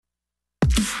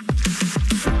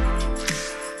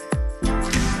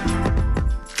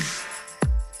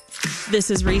This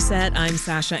is Reset. I'm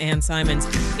Sasha Ann Simons.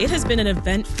 It has been an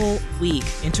eventful week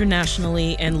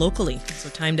internationally and locally. So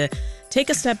time to take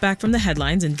a step back from the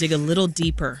headlines and dig a little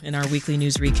deeper in our weekly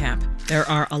news recap. There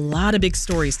are a lot of big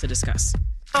stories to discuss.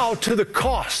 Now to the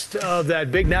cost of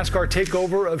that big NASCAR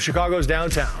takeover of Chicago's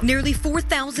downtown. Nearly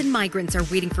 4,000 migrants are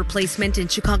waiting for placement in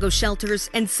Chicago shelters,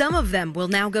 and some of them will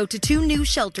now go to 2 new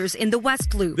shelters in the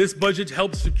West Loop. This budget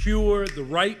helps secure the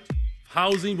right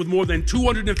housing with more than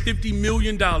 $250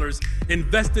 million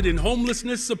invested in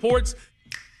homelessness supports.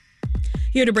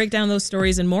 Here to break down those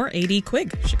stories and more, A.D.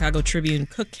 Quigg, Chicago Tribune,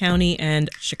 Cook County, and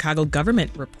Chicago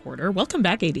government reporter. Welcome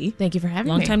back, A.D. Thank you for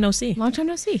having me. Long time no see. Long time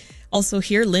no see. Also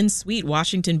here, Lynn Sweet,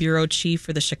 Washington bureau chief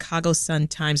for the Chicago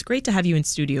Sun-Times. Great to have you in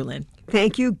studio, Lynn.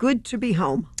 Thank you. Good to be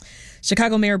home.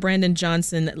 Chicago Mayor Brandon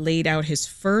Johnson laid out his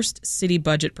first city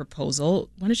budget proposal.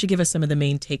 Why don't you give us some of the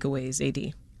main takeaways,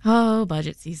 A.D.? Oh,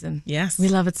 budget season. Yes. We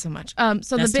love it so much.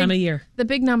 Best time of year. The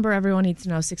big number everyone needs to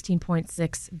know,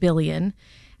 $16.6 billion.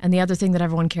 And the other thing that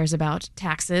everyone cares about,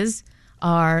 taxes,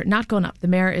 are not going up. The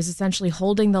mayor is essentially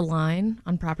holding the line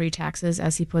on property taxes,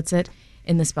 as he puts it,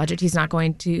 in this budget. He's not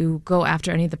going to go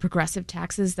after any of the progressive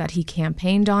taxes that he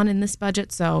campaigned on in this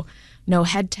budget. So no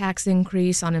head tax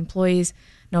increase on employees,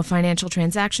 no financial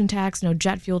transaction tax, no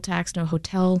jet fuel tax, no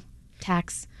hotel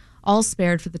tax, all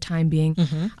spared for the time being.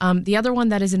 Mm-hmm. The other one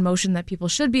that is in motion that people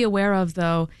should be aware of,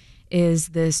 though, is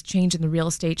this change in the real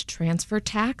estate transfer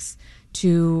tax.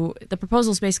 The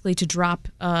proposal is basically to drop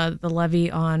the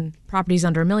levy on properties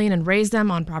under $1 million and raise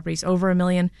them on properties over $1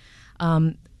 million.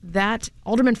 That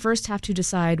aldermen first have to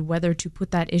decide whether to put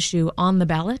that issue on the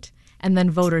ballot, and then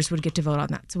voters would get to vote on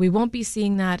that. So we won't be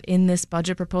seeing that in this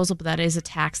budget proposal, but that is a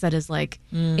tax that is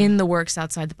in the works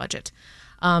outside the budget.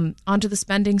 Onto the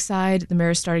spending side, the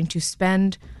mayor is starting to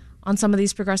spend on some of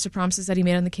these progressive promises that he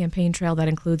made on the campaign trail. That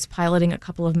includes piloting a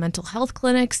couple of mental health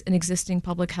clinics in existing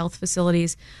public health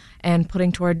facilities and putting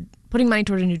money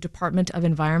toward a new Department of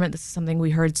Environment. This is something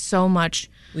we heard so much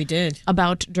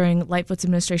about during Lightfoot's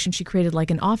administration. She created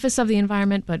like an Office of the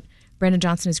Environment, but Brandon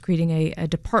Johnson is creating a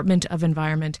Department of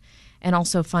Environment and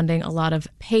also funding a lot of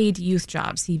paid youth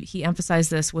jobs. He emphasized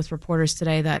this with reporters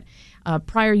today that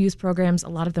prior youth programs, a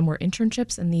lot of them were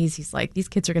internships, and he's like, these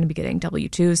kids are going to be getting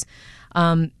W-2s.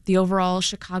 The overall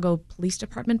Chicago Police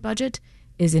Department budget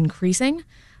is increasing,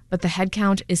 but the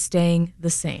headcount is staying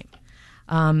the same.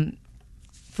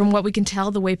 From what we can tell,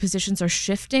 the way positions are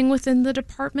shifting within the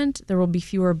department, there will be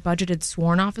fewer budgeted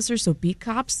sworn officers, so beat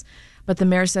cops, but the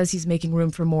mayor says he's making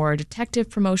room for more detective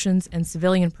promotions and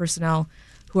civilian personnel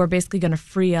who are basically going to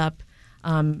free up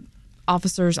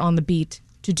officers on the beat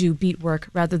to do beat work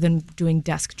rather than doing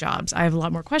desk jobs. I have a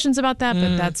lot more questions about that,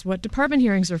 but that's what department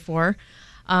hearings are for.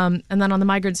 And then on the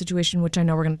migrant situation, which I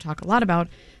know we're going to talk a lot about,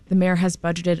 the mayor has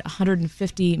budgeted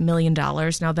 $150 million.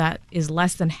 Now, that is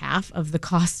less than half of the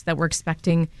costs that we're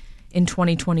expecting in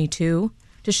 2022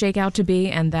 to shake out to be,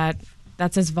 and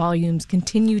that's as volumes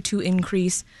continue to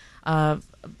increase.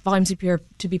 Volumes appear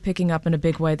to be picking up in a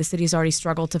big way. The city's already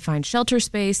struggled to find shelter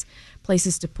space,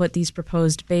 places to put these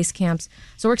proposed base camps.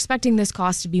 So we're expecting this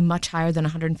cost to be much higher than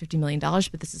 $150 million,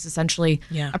 but this is essentially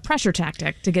a pressure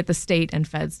tactic to get the state and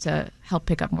feds to help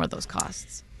pick up more of those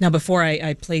costs. Now, before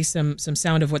I play some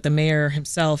sound of what the mayor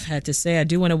himself had to say, I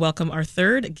do want to welcome our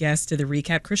third guest to the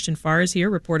recap. Christian Farr is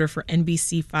here, reporter for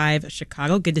NBC5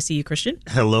 Chicago. Good to see you, Christian.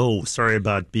 Hello. Sorry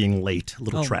about being late. A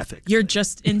little traffic. You're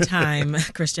just in time,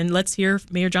 Christian. Let's hear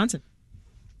Mayor Johnson.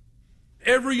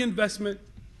 Every investment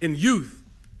in youth,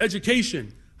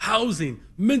 education, housing,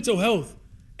 mental health,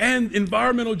 and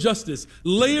environmental justice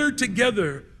layered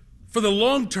together for the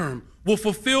long term will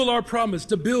fulfill our promise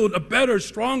to build a better,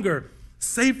 stronger,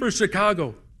 safer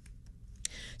Chicago.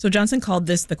 So Johnson called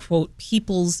this the, quote,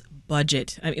 people's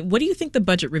budget. I mean, what do you think the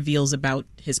budget reveals about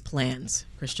his plans,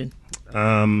 Christian?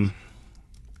 I'm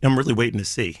really waiting to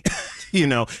see.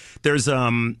 There's,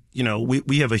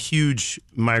 we have a huge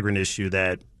migrant issue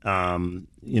that,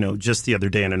 just the other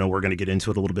day, and I know we're going to get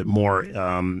into it a little bit more,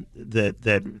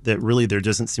 that really there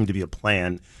doesn't seem to be a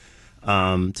plan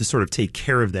to sort of take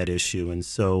care of that issue. And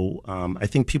so I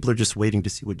think people are just waiting to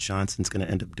see what Johnson's going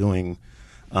to end up doing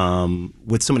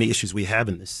with so many issues we have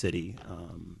in this city.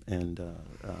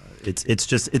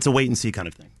 It's a wait and see kind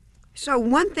of thing. So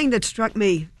one thing that struck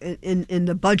me in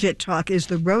the budget talk is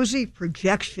the rosy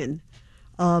projection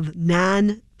of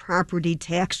non-property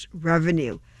tax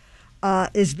revenue.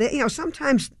 Is that,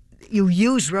 sometimes you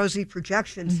use rosy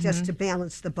projections just to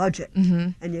balance the budget,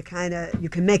 and you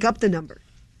can make up the number.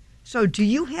 So do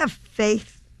you have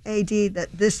faith, AD,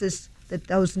 that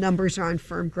those numbers are on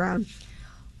firm ground?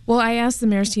 Well, I asked the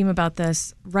mayor's team about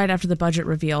this right after the budget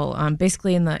reveal.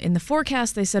 Basically, in the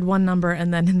forecast, they said one number,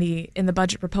 and then in the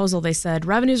budget proposal, they said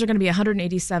revenues are going to be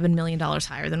 $187 million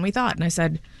higher than we thought. And I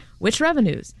said, which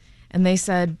revenues? And they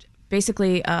said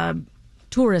basically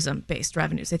tourism-based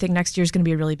revenues. They think next year is going to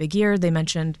be a really big year. They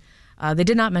mentioned, they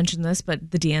did not mention this,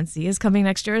 but the DNC is coming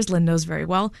next year, as Lynn knows very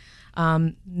well.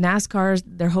 NASCAR,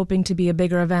 they're hoping to be a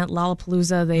bigger event.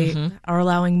 Lollapalooza, they are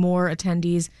allowing more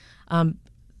attendees.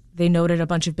 They noted a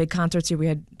bunch of big concerts here. We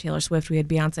had Taylor Swift, we had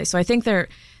Beyonce. So I think they're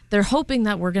hoping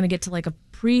that we're going to get to like a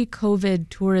pre-COVID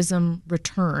tourism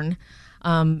return.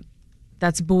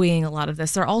 That's buoying a lot of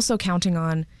this. They're also counting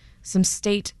on some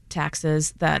state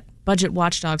taxes that budget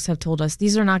watchdogs have told us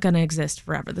these are not going to exist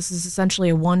forever. This is essentially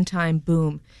a one-time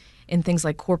boom in things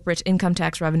like corporate income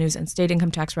tax revenues and state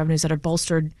income tax revenues that are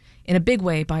bolstered in a big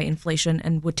way by inflation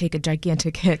and would take a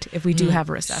gigantic hit if we do have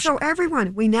a recession. So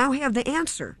everyone, we now have the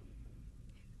answer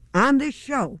on this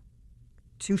show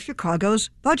to Chicago's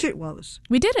budget woes.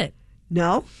 We did it.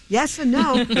 No, yes and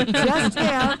no. Just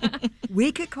have.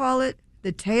 We could call it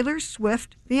the Taylor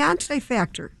Swift Beyonce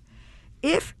factor.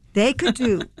 If they could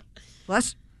do,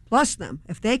 plus them,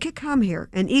 if they could come here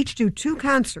and each do 2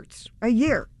 concerts a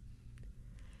year,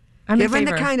 given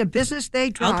the kind of business they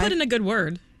drive, I'll put in a good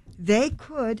word. They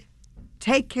could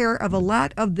take care of a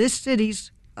lot of this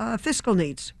city's fiscal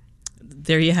needs.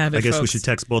 There you have it, I guess folks. we should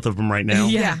text both of them right now.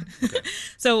 Yeah.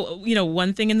 So,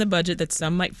 one thing in the budget that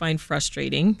some might find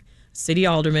frustrating, city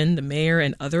aldermen, the mayor,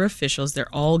 and other officials,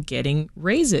 they're all getting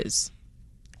raises.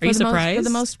 Are you surprised? For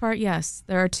the most part, yes.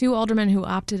 There are 2 aldermen who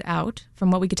opted out, from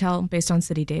what we could tell based on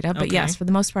city data. But yes, for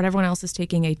the most part, everyone else is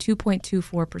taking a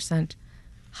 2.24%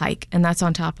 hike. And that's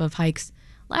on top of hikes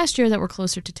last year that were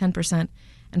closer to 10%.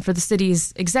 And for the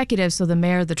city's executives, so the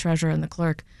mayor, the treasurer, and the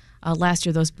clerk, last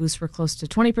year those boosts were close to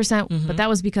 20%, but that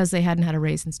was because they hadn't had a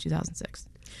raise since 2006.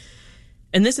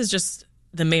 And this is just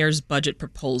the mayor's budget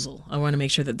proposal. I want to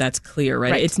make sure that that's clear,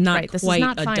 right? It's not This quite is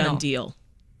not a final. done deal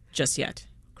just yet.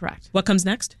 Correct. What comes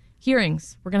next?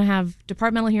 Hearings. We're going to have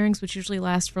departmental hearings, which usually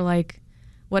last for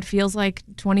what feels like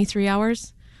 23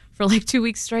 hours for 2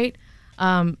 weeks straight,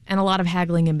 and a lot of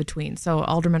haggling in between. So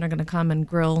aldermen are going to come and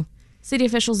grill city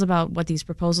officials about what these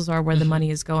proposals are, where the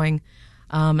money is going,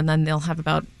 and then they'll have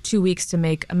about 2 weeks to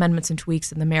make amendments and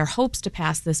tweaks, and the mayor hopes to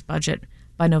pass this budget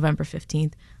by November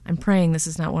 15th. I'm praying this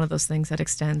is not one of those things that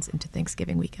extends into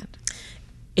Thanksgiving weekend.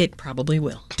 It probably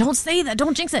will. Don't say that.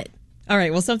 Don't jinx it. All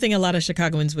right. Well, something a lot of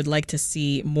Chicagoans would like to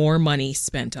see more money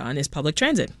spent on is public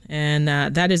transit. And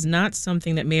that is not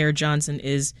something that Mayor Johnson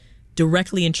is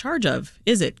directly in charge of,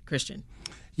 is it, Christian?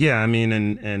 Yeah, I mean,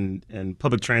 and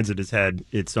public transit has had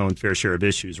its own fair share of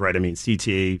issues, right? I mean,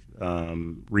 CTA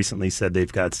recently said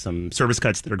they've got some service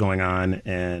cuts that are going on,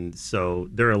 and so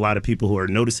there are a lot of people who are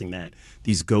noticing that,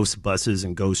 these ghost buses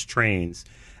and ghost trains.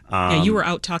 Yeah, you were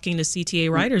out talking to CTA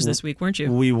riders this week, weren't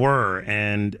you? We were,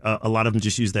 and a lot of them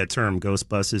just use that term, ghost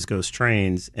buses, ghost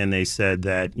trains, and they said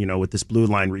that, with this Blue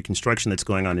Line reconstruction that's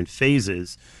going on in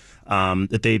phases,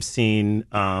 that they've seen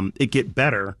it get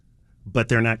better, but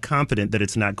they're not confident that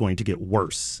it's not going to get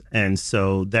worse. And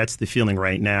so that's the feeling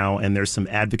right now. And there's some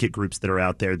advocate groups that are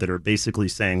out there that are basically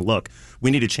saying, look,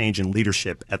 we need a change in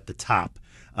leadership at the top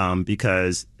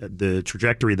because the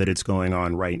trajectory that it's going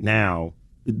on right now,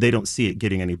 they don't see it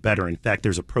getting any better. In fact,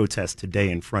 there's a protest today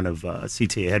in front of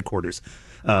CTA headquarters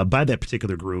by that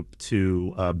particular group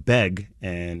to beg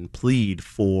and plead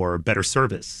for better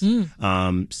service.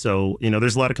 So,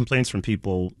 there's a lot of complaints from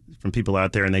people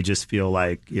out there, and they just feel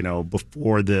like,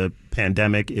 before the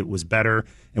pandemic, it was better,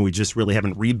 and we just really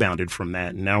haven't rebounded from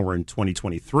that. And now we're in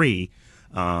 2023.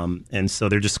 And so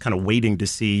they're just kind of waiting to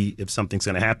see if something's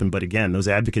going to happen. But again, those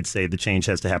advocates say the change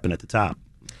has to happen at the top.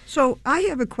 So I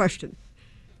have a question.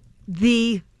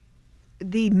 The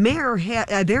mayor,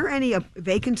 are there any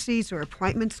vacancies or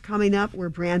appointments coming up where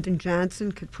Brandon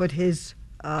Johnson could put his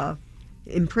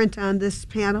imprint on this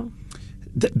panel?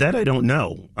 That I don't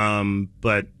know,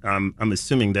 but I'm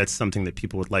assuming that's something that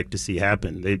people would like to see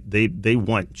happen. They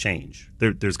want change.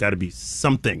 There's got to be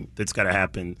something that's got to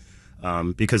happen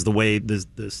because the way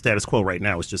the status quo right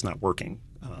now is just not working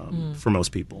for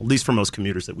most people, at least for most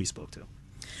commuters that we spoke to.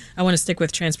 I want to stick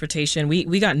with transportation.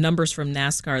 We got numbers from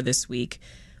NASCAR this week.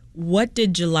 What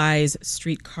did July's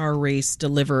streetcar race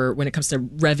deliver when it comes to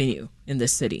revenue in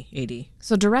this city, AD?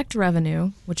 So direct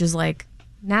revenue, which is like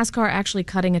NASCAR actually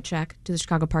cutting a check to the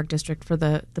Chicago Park District for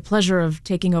the pleasure of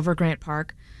taking over Grant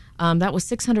Park, that was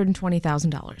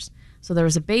 $620,000. So there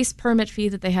was a base permit fee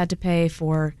that they had to pay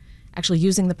for actually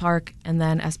using the park, and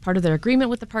then as part of their agreement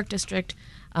with the Park District,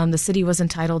 the city was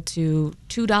entitled to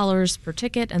 $2 per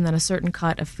ticket and then a certain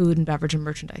cut of food and beverage and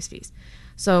merchandise fees.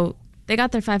 So they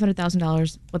got their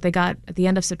 $500,000. What they got at the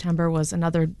end of September was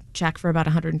another check for about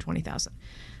 $120,000.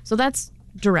 So that's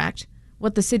direct.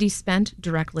 What the city spent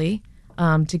directly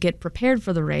to get prepared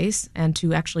for the race and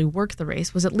to actually work the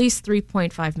race was at least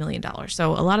 $3.5 million.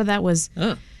 So a lot of that was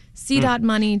CDOT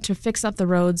money to fix up the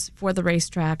roads for the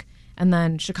racetrack, and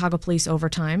then Chicago police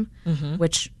overtime,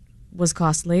 which was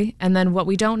costly. And then what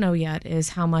we don't know yet is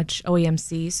how much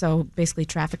OEMC, so basically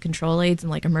traffic control aides and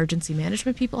like emergency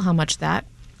management people, how much that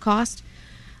cost.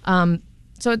 On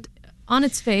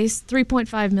its face,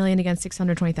 $3.5 million against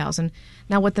 $620,000.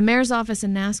 Now, what the mayor's office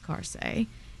and NASCAR say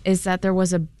is that there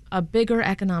was a bigger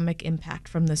economic impact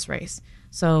from this race.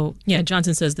 So yeah,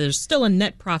 Johnson says there's still a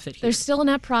net profit here. There's still a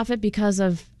net profit because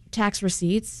of tax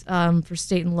receipts for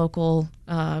state and local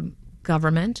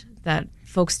government that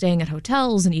folks staying at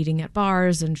hotels and eating at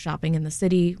bars and shopping in the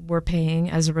city were paying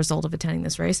as a result of attending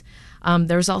this race.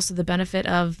 There's also the benefit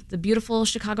of the beautiful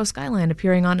Chicago skyline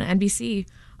appearing on NBC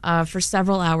for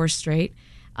several hours straight.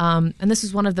 And this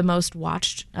is one of the most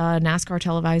watched NASCAR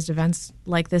televised events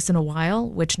like this in a while,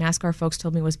 which NASCAR folks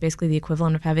told me was basically the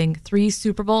equivalent of having 3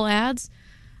 Super Bowl ads.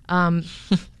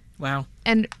 Wow.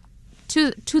 And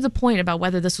to the point about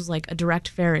whether this was like a direct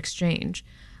fair exchange,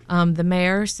 the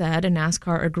mayor said, and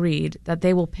NASCAR agreed, that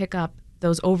they will pick up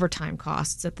those overtime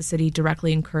costs that the city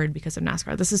directly incurred because of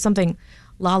NASCAR. This is something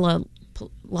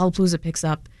Lollapalooza picks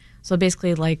up. So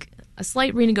basically like a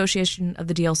slight renegotiation of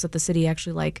the deal so that the city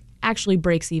actually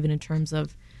breaks even in terms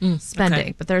of spending.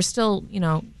 Okay. But there's still,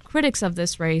 critics of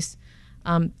this race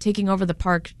taking over the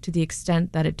park to the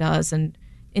extent that it does and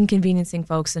inconveniencing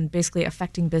folks and basically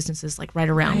affecting businesses like right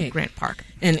around Grant Park.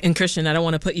 And Christian, I don't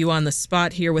want to put you on the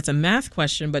spot here with a math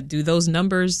question, but do those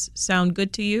numbers sound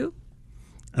good to you?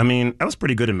 I mean, I was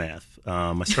pretty good at math.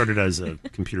 I started as a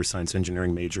computer science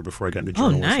engineering major before I got into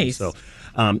journalism. Oh, nice. So,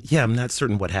 I'm not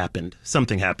certain what happened.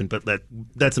 Something happened, but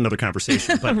that's another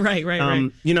conversation. But, right.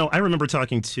 I remember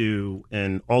talking to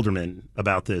an alderman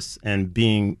about this, and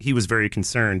he was very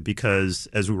concerned because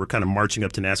as we were kind of marching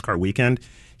up to NASCAR weekend,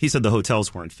 he said the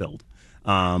hotels weren't filled.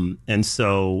 And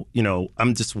so,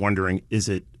 I'm just wondering, is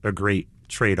it a great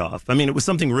trade-off? I mean, it was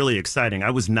something really exciting. I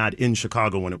was not in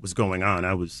Chicago when it was going on.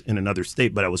 I was in another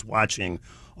state, but I was watching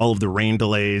all of the rain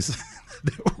delays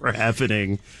that were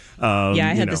happening. I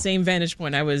had the same vantage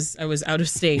point. I was out of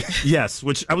state. Yes,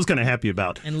 which I was kind of happy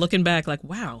about. And looking back, like,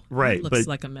 wow, right, looks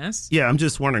like a mess. Yeah, I'm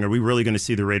just wondering, are we really going to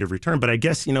see the rate of return? But I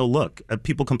guess, look,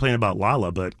 people complain about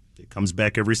Lala, but it comes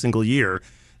back every single year,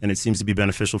 and it seems to be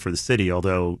beneficial for the city,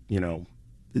 although,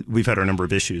 we've had our number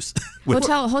of issues.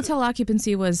 Hotel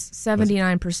occupancy was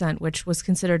 79%, which was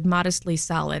considered modestly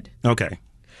solid. Okay.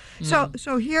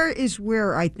 So here is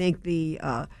where I think the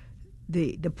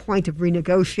point of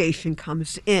renegotiation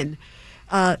comes in.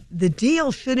 The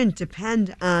deal shouldn't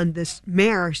depend on this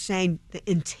mayor saying the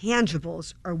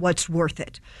intangibles are what's worth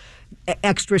it.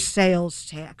 Extra sales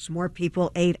tax, more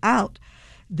people ate out.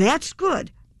 That's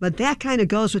good, but that kind of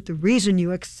goes with the reason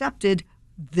you accepted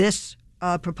this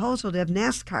proposal to have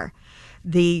NASCAR.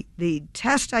 The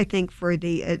test, I think, for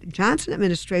the Johnson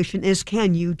administration is,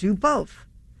 can you do both?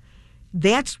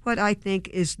 That's what I think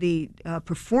is the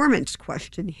performance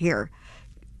question here.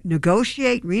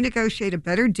 Renegotiate a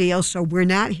better deal so we're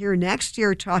not here next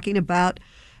year talking about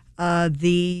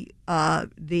the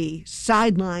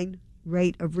sideline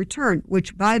rate of return,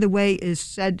 which, by the way, is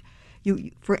said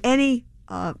for any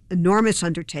enormous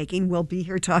undertaking. We'll be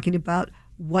here talking about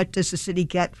what does the city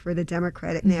get for the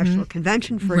Democratic National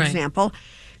Convention, for example.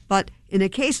 But in a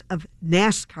case of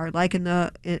NASCAR,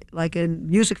 like in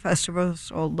music festivals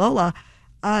or Lola,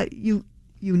 you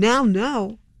now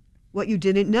know what you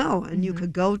didn't know, and you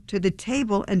could go to the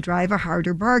table and drive a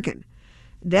harder bargain.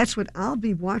 That's what I'll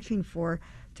be watching for,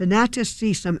 to not just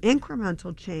see some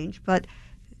incremental change, but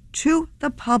to the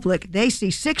public, they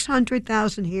see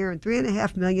 600,000 here and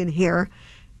 3.5 million here,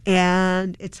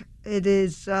 and it's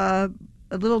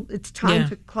time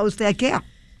to close that gap.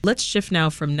 Let's shift now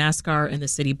from NASCAR and the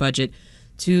city budget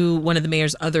to one of the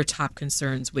mayor's other top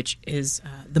concerns, which is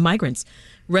the migrants.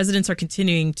 Residents are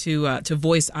continuing to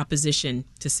voice opposition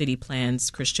to city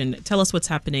plans. Christian, tell us what's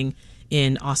happening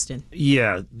in Austin.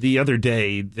 Yeah, the other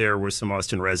day there were some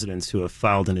Austin residents who have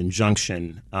filed an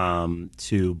injunction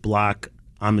to block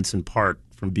Amundsen Park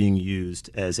from being used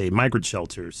as a migrant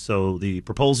shelter. So the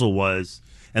proposal was,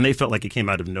 and they felt like it came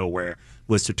out of nowhere,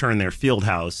 was to turn their field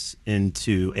house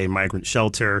into a migrant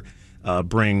shelter,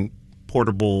 bring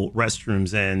portable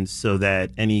restrooms in so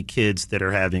that any kids that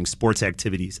are having sports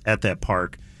activities at that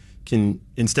park can,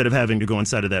 instead of having to go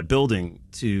inside of that building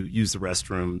to use the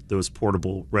restroom, those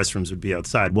portable restrooms would be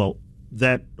outside. Well,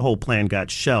 that whole plan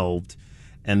got shelved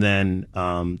And then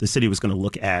the city was going to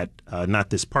look at not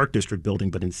this Park District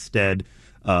building, but instead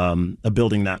a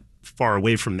building not far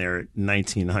away from there,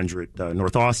 1900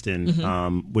 North Austin,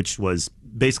 which was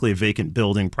basically a vacant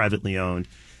building, privately owned.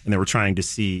 And they were trying to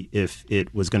see if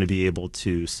it was going to be able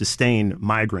to sustain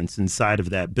migrants inside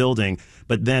of that building.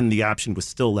 But then the option was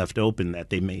still left open that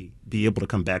they may be able to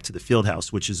come back to the field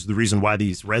house, which is the reason why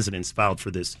these residents filed for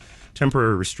this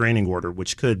temporary restraining order,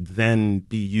 which could then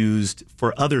be used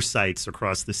for other sites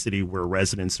across the city where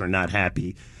residents are not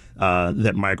happy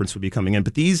that migrants would be coming in.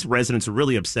 But these residents are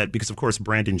really upset because, of course,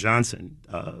 Brandon Johnson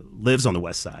lives on the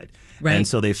west side. Right. And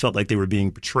so they felt like they were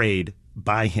being betrayed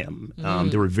by him.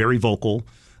 They were very vocal.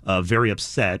 Very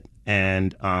upset,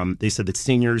 and they said that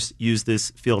seniors use this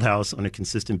field house on a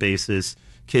consistent basis.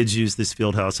 Kids use this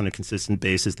field house on a consistent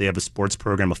basis. They have a sports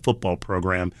program, a football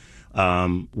program,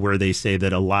 where they say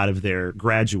that a lot of their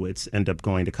graduates end up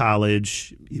going to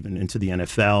college, even into the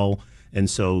NFL. And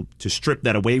so to strip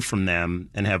that away from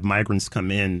them and have migrants come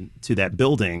in to that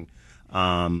building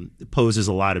poses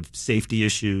a lot of safety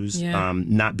issues,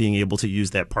 not being able to use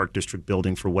that Park District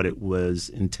building for what it was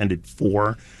intended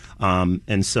for.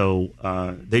 And so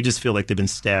they just feel like they've been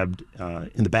stabbed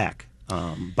in the back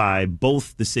by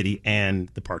both the city and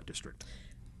the Park District.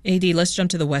 AD, let's jump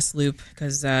to the West Loop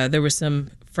because there was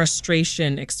some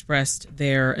frustration expressed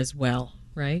there as well,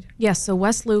 right? Yes, so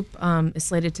West Loop is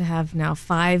slated to have now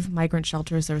 5 migrant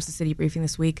shelters. There was a city briefing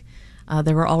this week.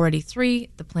 There were already 3.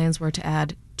 The plans were to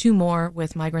add 2 more,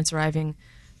 with migrants arriving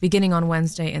beginning on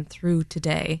Wednesday and through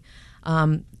today.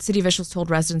 City officials told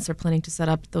residents they're planning to set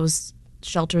up those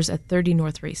shelters at 30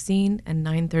 North Racine and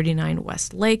 939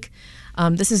 West Lake.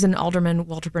 This is in Alderman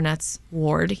Walter Burnett's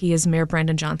ward. He is Mayor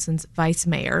Brandon Johnson's vice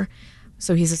mayor.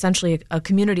 So he's essentially a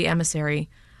community emissary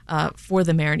for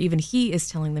the mayor. And even he is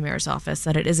telling the mayor's office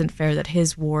that it isn't fair that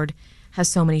his ward has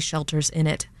so many shelters in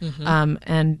it.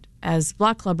 And as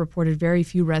Block Club reported, very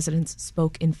few residents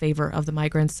spoke in favor of the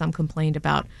migrants. Some complained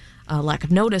about lack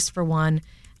of notice, for one.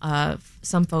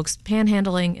 Some folks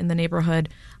panhandling in the neighborhood.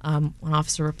 One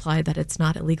officer replied that it's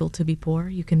not illegal to be poor.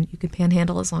 You can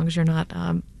panhandle as long as you're not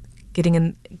getting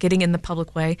in the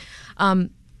public way.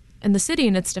 And the city,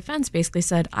 in its defense, basically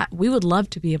said, we would love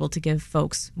to be able to give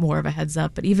folks more of a heads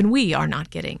up, but even we are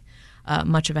not getting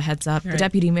much of a heads up. Right. The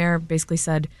deputy mayor basically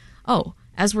said,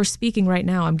 as we're speaking right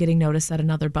now, I'm getting notice that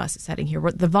another bus is heading here.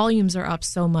 The volumes are up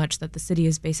so much that the city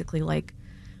is basically like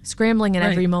scrambling at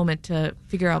every moment to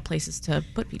figure out places to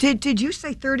put people. Did you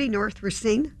say 30 North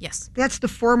Racine? Yes. That's the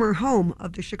former home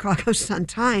of the Chicago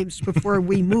Sun-Times before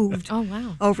we moved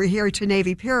over here to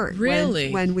Navy Pier.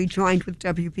 Really? When we joined with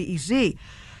WBEZ.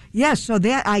 Yes, so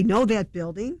that I know that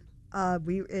building.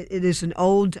 It is an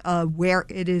old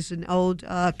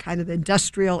kind of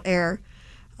industrial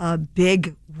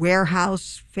big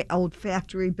warehouse, old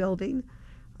factory building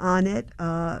on it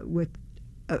with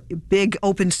big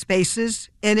open spaces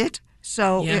in it.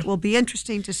 So it will be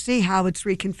interesting to see how it's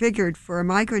reconfigured for a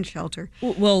migrant shelter.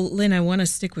 Well, Lynn, I want to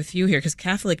stick with you here because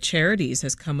Catholic Charities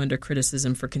has come under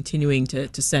criticism for continuing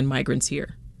to send migrants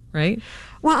here, right?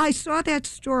 Well, I saw that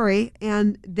story,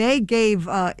 and they gave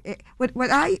the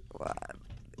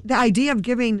idea of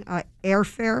giving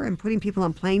airfare and putting people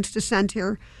on planes to send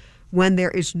here when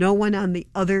there is no one on the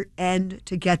other end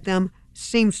to get them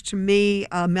seems to me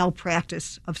a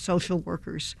malpractice of social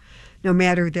workers, no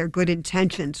matter their good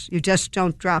intentions. You just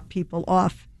don't drop people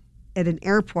off at an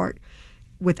airport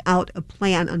without a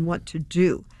plan on what to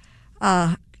do.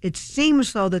 It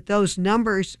seems, though, that those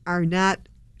numbers are not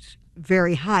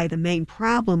very high. The main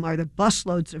problem are the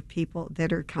busloads of people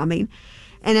that are coming.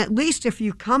 And at least if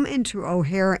you come into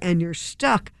O'Hare and you're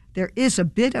stuck, there is a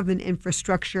bit of an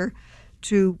infrastructure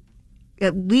to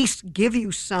at least give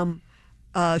you some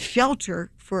shelter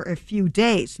for a few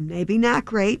days. Maybe not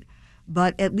great,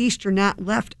 but at least you're not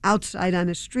left outside on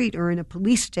a street or in a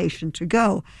police station to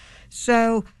go.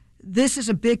 So this is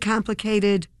a big,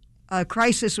 complicated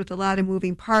crisis with a lot of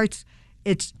moving parts.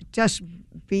 It's just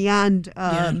beyond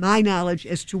my knowledge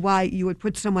as to why you would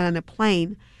put someone on a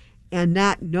plane and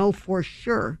not know for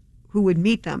sure who would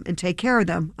meet them and take care of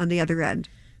them on the other end.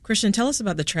 Christian, tell us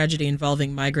about the tragedy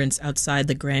involving migrants outside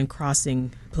the Grand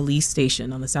Crossing police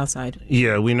station on the south side.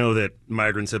 Yeah, we know that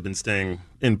migrants have been staying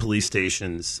in police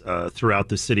stations throughout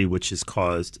the city, which has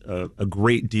caused a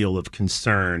great deal of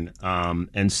concern.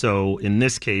 And so in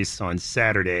this case, on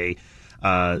Saturday,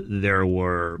 there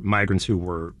were migrants who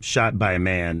were shot by a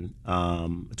man, a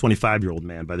 25-year-old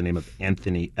man by the name of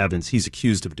Anthony Evans. He's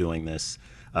accused of doing this.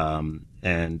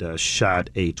 And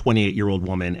shot a 28-year-old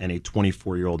woman and a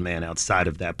 24-year-old man outside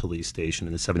of that police station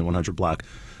in the 7100 block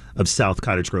of South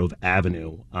Cottage Grove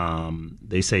Avenue.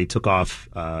 They say he took off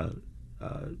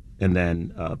and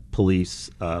then police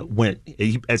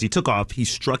as he took off, he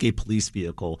struck a police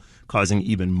vehicle, causing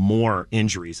even more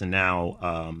injuries. And now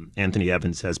Anthony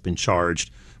Evans has been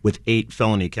charged with 8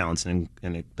 felony counts, and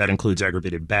that includes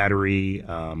aggravated battery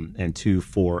and 2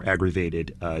 for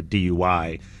aggravated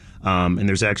DUI. And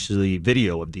there's actually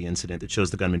video of the incident that shows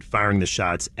the gunman firing the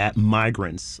shots at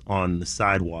migrants on the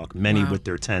sidewalk, many with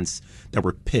their tents that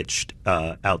were pitched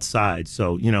outside.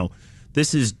 So,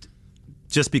 this is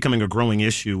just becoming a growing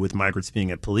issue with migrants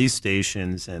being at police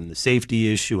stations, and the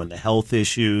safety issue and the health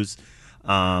issues.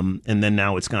 And then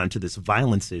now it's gone to this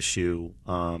violence issue.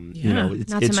 Not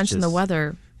to mention the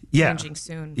weather changing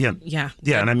soon. Yeah.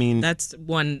 And I mean, that's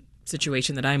one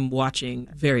situation that I'm watching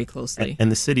very closely.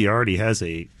 And the city already has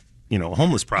a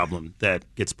homeless problem that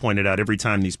gets pointed out every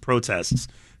time these protests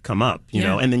come up, you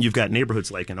know, and then you've got neighborhoods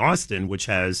like in Austin, which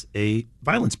has a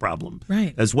violence problem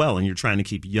as well. And you're trying to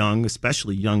keep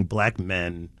especially young black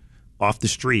men off the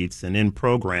streets and in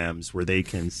programs where they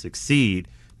can succeed.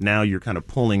 Now you're kind of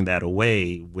pulling that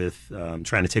away with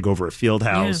trying to take over a field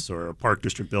house or a park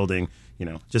district building,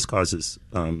 just causes,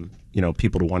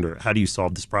 people to wonder, how do you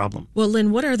solve this problem? Well,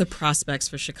 Lynn, what are the prospects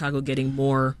for Chicago getting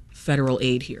more federal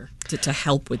aid here to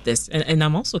help with this? And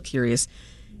I'm also curious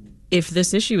if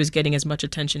this issue is getting as much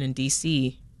attention in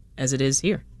D.C. as it is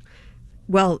here.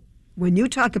 Well, when you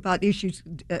talk about issues,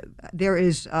 there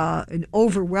is an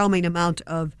overwhelming amount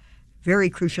of very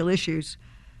crucial issues.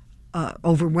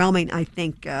 Overwhelming, I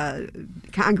think,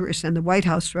 Congress and the White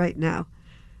House right now.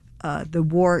 The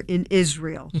war in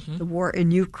Israel, the war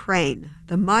in Ukraine,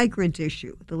 the migrant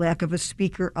issue, the lack of a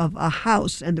Speaker of a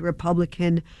House, and the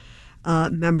Republican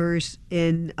members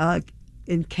in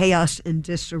chaos and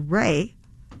disarray,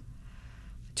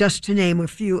 just to name a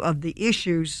few of the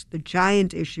issues, the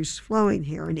giant issues flowing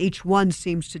here. And each one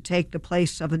seems to take the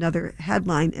place of another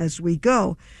headline as we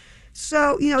go.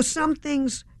 So, some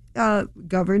things,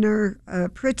 Governor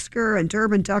Pritzker and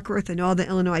Durbin Duckworth and all the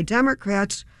Illinois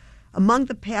Democrats, among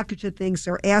the package of things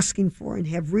they're asking for and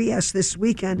have re-asked this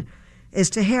weekend is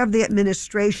to have the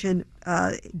administration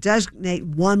designate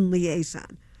one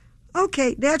liaison.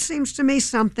 Okay, that seems to me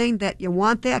something that you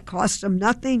want. That costs them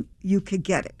nothing. You could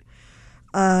get it.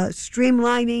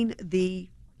 Streamlining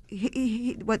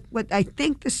what I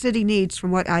think the city needs,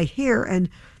 from what I hear, and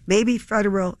maybe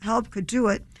federal help could do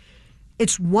it.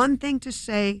 It's one thing to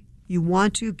say you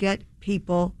want to get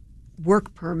people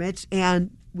work permits,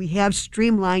 and we have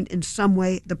streamlined in some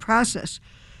way the process,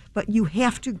 but you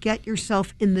have to get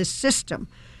yourself in the system.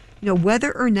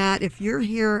 Whether or not, if you're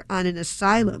here on an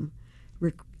asylum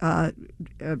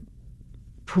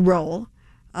parole,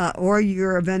 or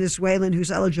you're a Venezuelan who's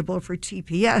eligible for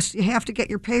TPS, you have to get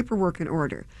your paperwork in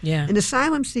order. Yeah. An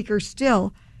asylum seeker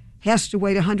still has to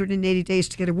wait 180 days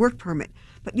to get a work permit,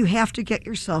 but you have to get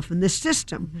yourself in the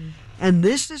system. And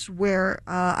this is where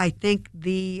I think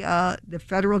the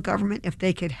federal government, if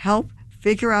they could help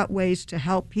figure out ways to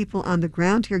help people on the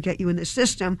ground here get you in the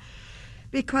system,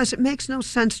 because it makes no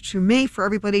sense to me for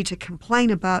everybody to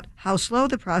complain about how slow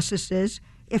the process is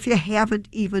if you haven't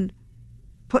even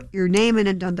put your name in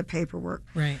and done the paperwork.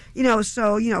 Right.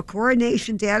 So,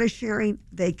 coordination, data sharing,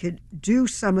 they could do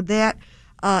some of that.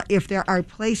 If there are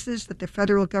places that the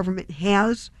federal government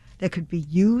has that could be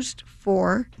used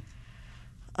for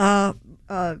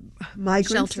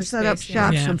migrants Shelter to set up space,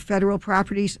 shop, yeah. some federal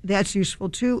properties, that's useful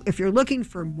too. If you're looking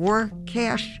for more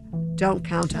cash, don't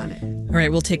count on it. All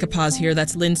right, we'll take a pause here.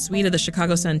 That's Lynn Sweet of the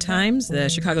Chicago Sun-Times, the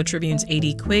Chicago Tribune's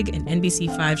A.D. Quigg, and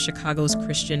NBC5 Chicago's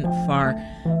Christian Farr.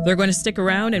 They're going to stick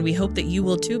around, and we hope that you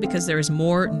will too, because there is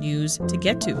more news to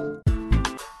get to.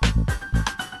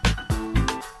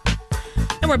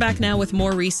 And we're back now with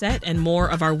more Reset and more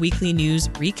of our weekly news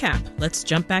recap. Let's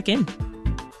jump back in.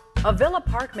 A Villa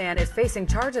Park man is facing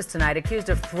charges tonight, accused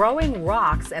of throwing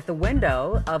rocks at the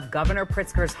window of Governor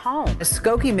Pritzker's home. A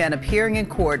Skokie man appearing in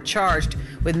court charged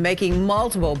with making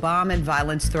multiple bomb and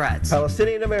violence threats.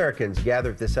 Palestinian Americans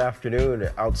gathered this afternoon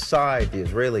outside the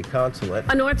Israeli consulate.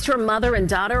 A North Shore mother and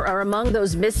daughter are among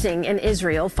those missing in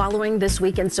Israel following this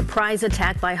weekend's surprise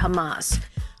attack by Hamas.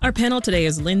 Our panel today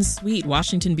is Lynn Sweet,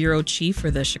 Washington Bureau Chief for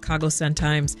the Chicago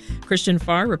Sun-Times, Christian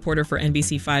Farr, reporter for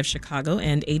NBC5 Chicago,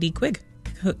 and A.D. Quigg,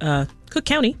 Cook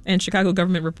County and Chicago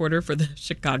government reporter for the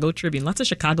Chicago Tribune. Lots of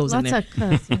Chicagos in there.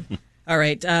 All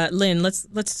right, Lynn,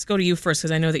 let's go to you first,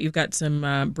 because I know that you've got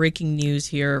some breaking news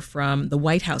here from the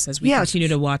White House as we continue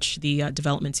to watch the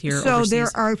developments here overseas. So there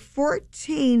are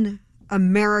 14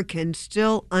 Americans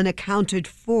still unaccounted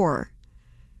for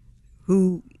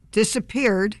who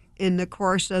disappeared in the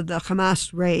course of the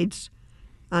Hamas raids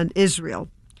on Israel.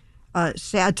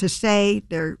 Sad to say,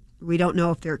 we don't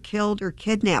know if they're killed or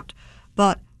kidnapped.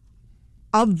 But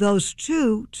of those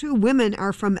two women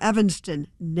are from Evanston,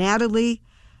 Natalie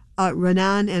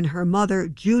Renan and her mother,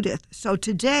 Judith. So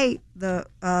today, the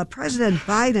President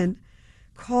Biden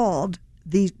called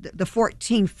the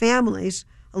 14 families,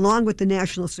 along with the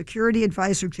National Security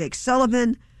Advisor, Jake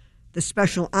Sullivan, the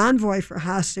Special Envoy for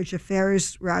Hostage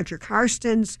Affairs, Roger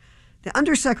Carstens, the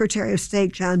Undersecretary of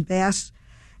State, John Bass,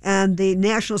 and the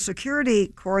National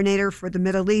Security Coordinator for the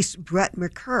Middle East, Brett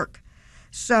McCurk.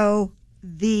 So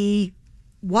the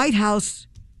White House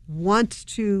wants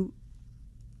to,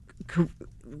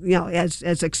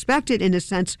 as expected in a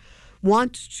sense,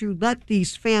 wants to let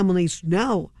these families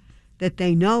know that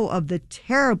they know of the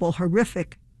terrible,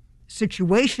 horrific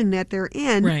situation that they're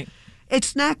in. Right.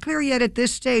 It's not clear yet at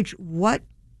this stage what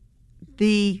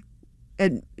the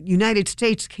United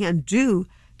States can do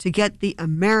to get the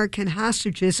American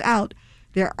hostages out.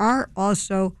 There are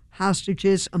also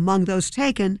hostages among those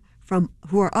taken from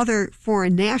who are other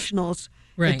foreign nationals.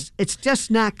 Right. It's just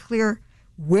not clear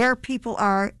where people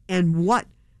are and what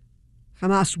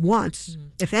Hamas wants,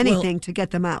 if anything, to get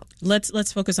them out.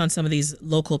 Let's focus on some of these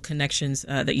local connections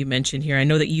that you mentioned here. I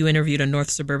know that you interviewed a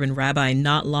North Suburban rabbi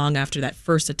not long after that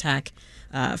first attack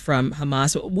from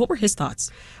Hamas. What were his thoughts?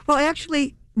 Well,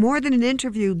 actually, more than an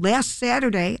interview, last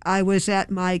Saturday I was at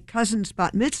my cousin's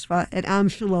bat mitzvah at Am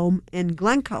Shalom in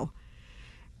Glencoe.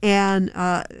 And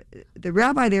the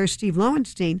rabbi there, Steve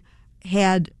Lowenstein,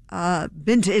 had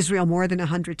been to Israel more than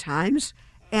 100 times.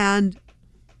 And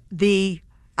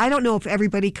I don't know if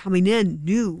everybody coming in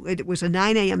knew it was a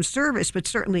 9 a.m. service, but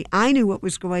certainly I knew what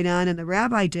was going on and the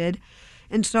rabbi did.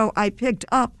 And so I picked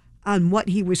up on what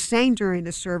he was saying during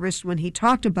the service when he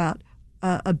talked about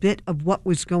a bit of what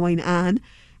was going on.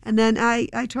 And then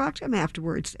I talked to him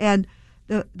afterwards. And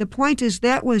the point is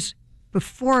that was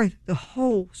before the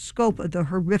whole scope of the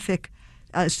horrific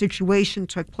situation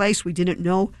took place. We didn't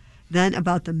know then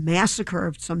about the massacre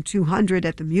of some 200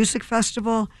 at the music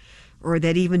festival, or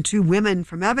that even 2 women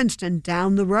from Evanston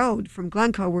down the road from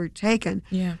Glencoe were taken.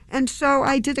 Yeah. And so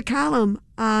I did a column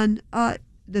on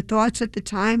the thoughts at the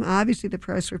time, obviously the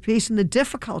prayers for peace, and the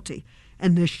difficulty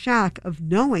and the shock of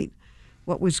knowing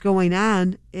what was going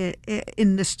on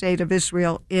in the state of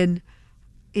Israel in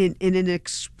an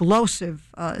explosive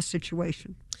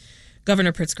situation.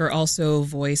 Governor Pritzker also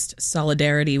voiced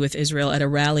solidarity with Israel at a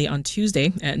rally on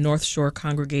Tuesday at North Shore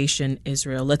Congregation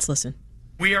Israel. Let's listen.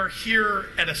 We are here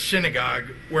at a synagogue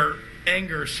where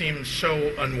anger seems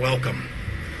so unwelcome.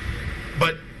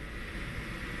 But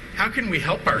how can we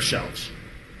help ourselves?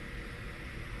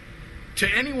 To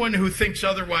anyone who thinks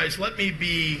otherwise, let me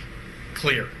be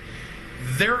clear.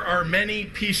 There are many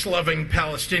peace-loving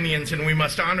Palestinians and we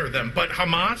must honor them. But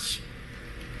Hamas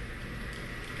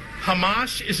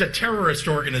is a terrorist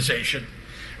organization,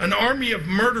 an army of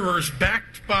murderers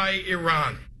backed by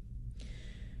Iran.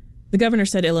 The governor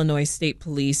said Illinois State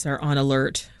Police are on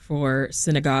alert for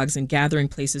synagogues and gathering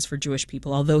places for Jewish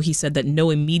people, although he said that no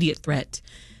immediate threat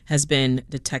has been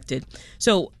detected.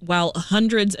 So while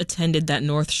hundreds attended that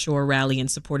North Shore rally in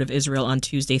support of Israel on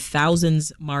Tuesday,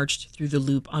 thousands marched through the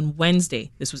Loop on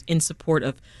Wednesday. This was in support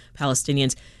of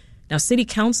Palestinians. Now, City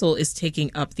Council is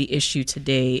taking up the issue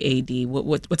today, AD.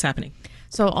 What's happening?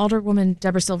 So Alderwoman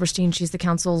Deborah Silverstein, she's the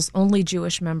council's only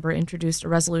Jewish member, introduced a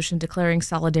resolution declaring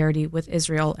solidarity with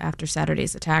Israel after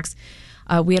Saturday's attacks.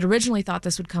 We had originally thought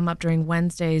this would come up during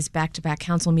Wednesday's back-to-back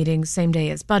council meetings, same day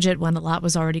as budget, when a lot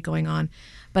was already going on.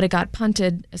 But it got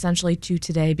punted essentially to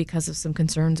today because of some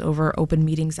concerns over Open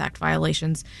Meetings Act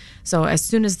violations. So as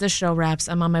soon as this show wraps,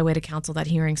 I'm on my way to council. That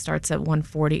hearing starts at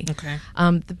 1:40. Okay.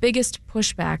 The biggest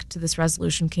pushback to this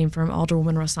resolution came from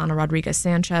Alderwoman Rosana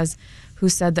Rodriguez-Sanchez, who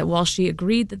said that while she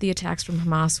agreed that the attacks from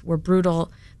Hamas were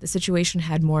brutal, the situation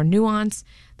had more nuance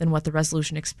than what the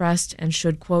resolution expressed and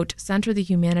should, quote, center the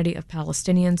humanity of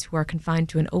Palestinians who are confined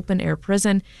to an open-air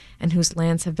prison and whose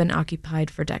lands have been occupied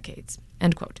for decades,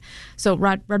 end quote. So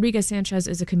Rodriguez-Sanchez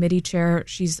is a committee chair.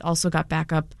 She's also got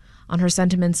backup on her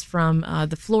sentiments from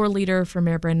the floor leader for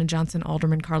Mayor Brandon Johnson,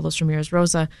 Alderman Carlos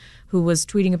Ramirez-Rosa, who was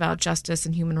tweeting about justice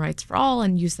and human rights for all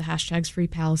and used the hashtags Free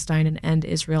Palestine and End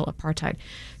Israel Apartheid.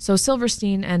 So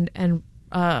Silverstein and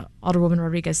Alderwoman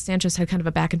Rodriguez-Sanchez had kind of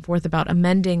a back and forth about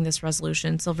amending this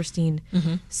resolution. Silverstein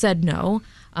said no.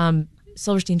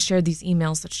 Silverstein shared these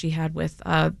emails that she had with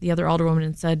the other alderwoman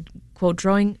and said, quote,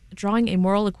 drawing a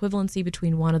moral equivalency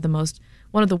between one of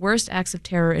the worst acts of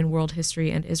terror in world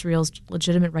history and Israel's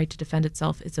legitimate right to defend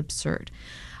itself is absurd.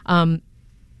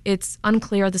 it's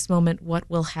unclear at this moment what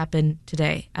will happen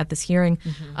today at this hearing.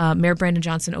 Mayor Brandon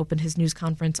Johnson opened his news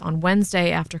conference on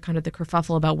Wednesday after kind of the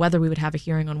kerfuffle about whether we would have a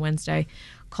hearing on Wednesday,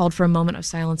 called for a moment of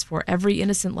silence for every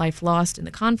innocent life lost in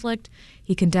the conflict.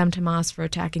 He condemned Hamas for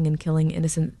attacking and killing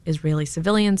innocent Israeli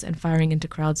civilians and firing into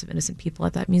crowds of innocent people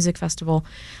at that music festival.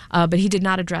 But he did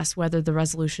not address whether the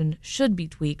resolution should be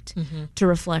tweaked to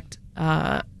reflect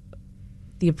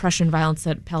the oppression and violence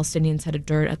that Palestinians had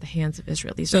endured at the hands of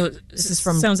Israel. This is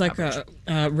from sounds like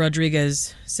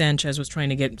Rodriguez Sanchez was trying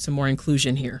to get some more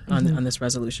inclusion here on this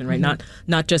resolution, right?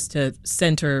 Not just to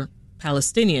center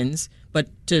Palestinians, but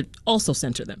to also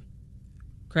center them.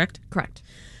 Correct? Correct.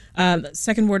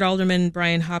 Second Ward Alderman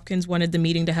Brian Hopkins wanted the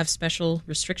meeting to have special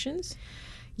restrictions.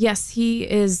 Yes, he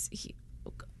is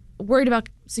worried about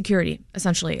security,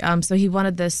 essentially. So he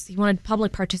wanted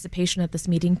public participation at this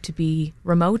meeting to be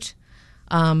remote.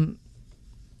 I'm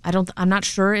not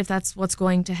sure if that's what's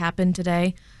going to happen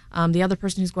today. The other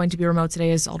person who's going to be remote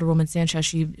today is Alderwoman Sanchez.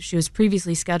 She was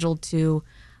previously scheduled to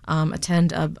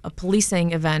attend a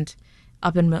policing event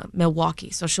up in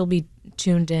Milwaukee, so she'll be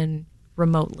tuned in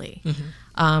remotely.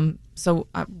 So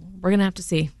we're going to have to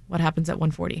see what happens at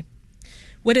 1:40.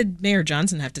 What did Mayor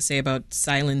Johnson have to say about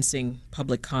silencing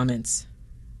public comments?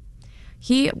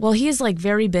 He is like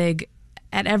very big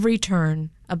at every turn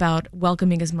about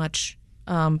welcoming as much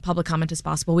public comment as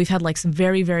possible. We've had like some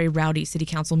very, very rowdy city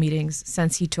council meetings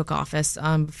since he took office.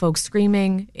 Folks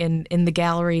screaming in the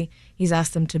gallery. He's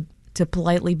asked them to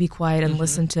politely be quiet and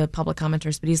listen to public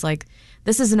commenters. But he's like,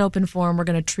 this is an open forum. We're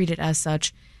going to treat it as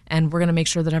such, and we're going to make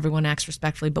sure that everyone acts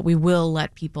respectfully, but we will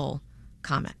let people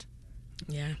comment.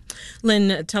 Yeah.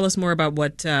 Lynn, tell us more about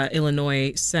what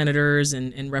Illinois senators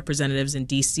and representatives in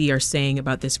D.C. are saying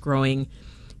about this growing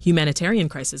humanitarian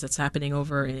crisis that's happening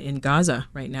over in Gaza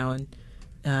right now and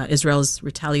Israel's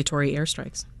retaliatory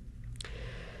airstrikes.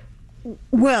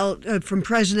 Well, from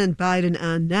President Biden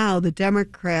on now, the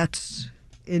Democrats,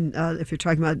 if you're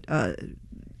talking about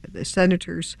the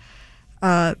senators,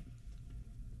 are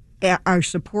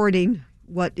supporting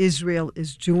what Israel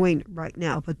is doing right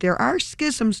now. But there are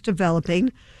schisms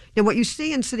developing. And what you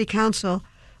see in city council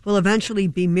will eventually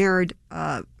be mirrored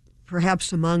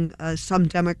perhaps among some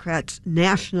Democrats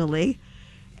nationally.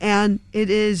 And it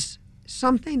is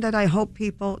something that I hope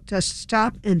people just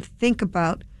stop and think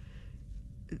about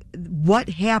what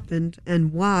happened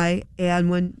and why. And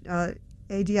when,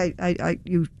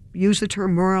 you use the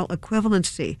term moral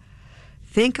equivalency,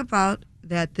 think about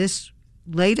that this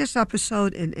latest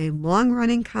episode in a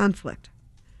long-running conflict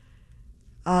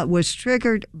was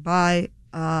triggered by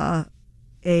a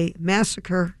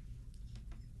massacre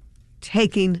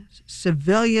taking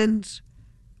civilians,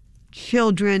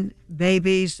 children,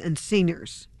 babies, and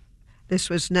seniors. This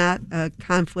was not a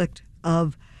conflict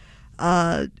of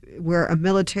where a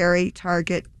military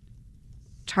targets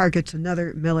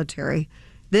another military.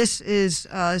 This is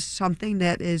something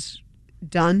that is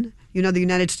done. You know, the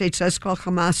United States does call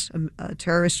Hamas a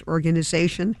terrorist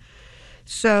organization.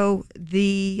 So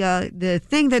the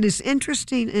thing that is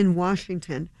interesting in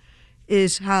Washington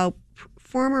is how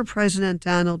former President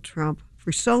Donald Trump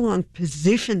for so long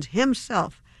positioned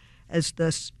himself as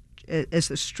the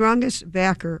strongest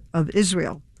backer of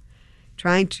Israel,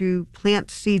 trying to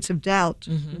plant seeds of doubt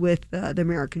with the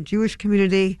American Jewish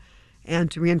community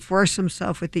and to reinforce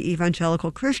himself with the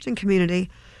evangelical Christian community.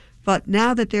 But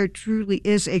now that there truly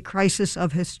is a crisis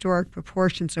of historic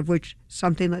proportions, of which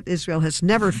something that Israel has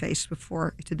never faced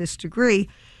before to this degree,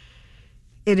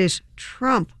 it is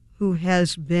Trump who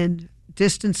has been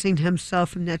distancing himself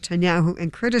from Netanyahu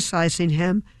and criticizing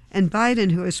him, and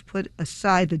Biden who has put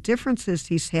aside the differences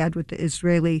he's had with the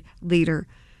Israeli leader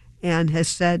and has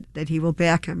said that he will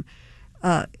back him.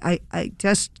 I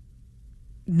just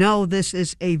know this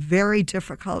is a very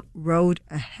difficult road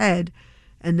ahead,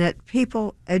 and that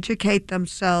people educate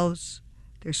themselves.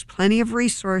 There's plenty of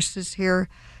resources here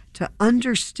to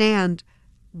understand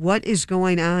what is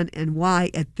going on and why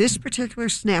at this particular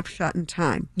snapshot in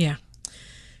time. Yeah.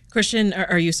 Christian,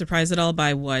 are you surprised at all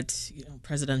by what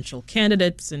presidential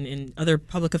candidates and other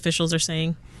public officials are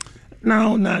saying?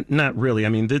 No, not really. I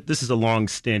mean, this is a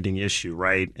long-standing issue,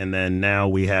 right? And then now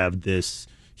we have this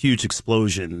huge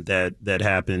explosion that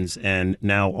happens, and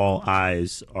now all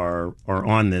eyes are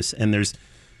on this. And there's,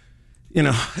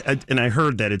 and I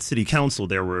heard that at City Council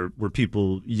there were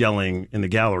people yelling in the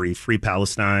gallery, "Free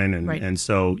Palestine," and right. And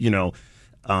so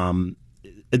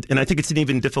and I think it's an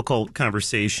even difficult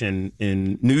conversation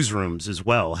in newsrooms as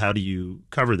well. How do you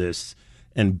cover this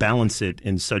and balance it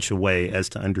in such a way as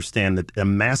to understand that a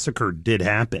massacre did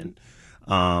happen?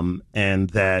 and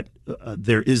that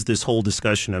there is this whole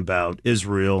discussion about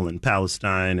Israel and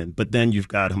Palestine, but then you've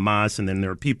got Hamas, and then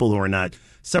there are people who are not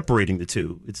separating the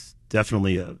two. It's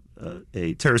definitely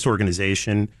a terrorist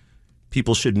organization.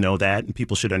 People should know that, and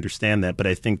people should understand that. But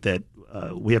I think that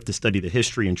we have to study the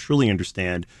history and truly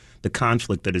understand the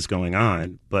conflict that is going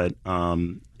on. But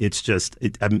it's just,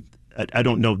 I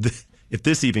don't know if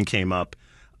this even came up,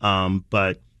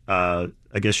 but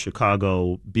I guess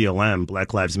Chicago BLM,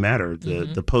 Black Lives Matter,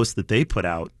 the post that they put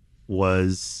out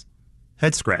was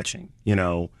head scratching.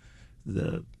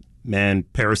 The man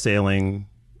parasailing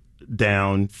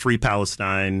down, free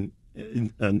Palestine,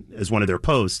 as one of their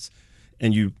posts.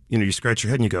 And you scratch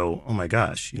your head and you go, oh my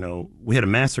gosh, we had a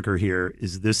massacre here.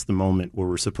 Is this the moment where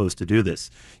we're supposed to do this?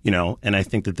 And I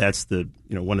think that's the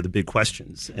one of the big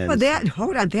questions. And well,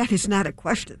 that is not a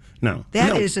question. No,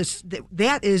 that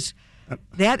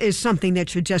is something that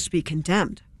should just be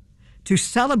condemned. To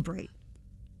celebrate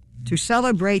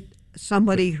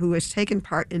somebody who has taken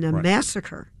part in a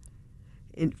massacre,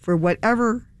 for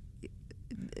whatever.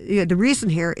 The reason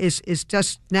here is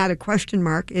just not a question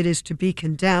mark. It is to be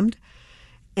condemned.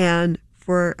 And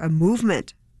for a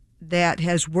movement that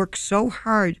has worked so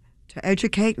hard to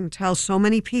educate and tell so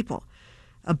many people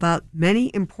about many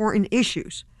important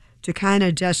issues, to kind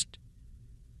of just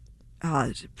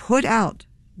put out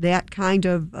that kind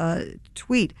of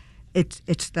tweet,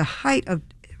 it's the height of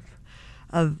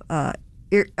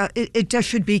it just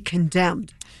should be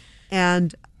condemned.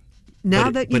 And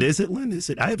now but is it, Lynn? Is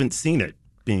it? I haven't seen it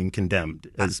being condemned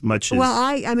as much as. Well,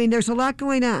 I mean, there's a lot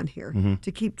going on here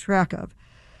to keep track of.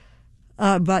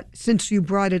 But since you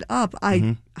brought it up,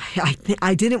 I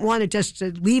didn't want to just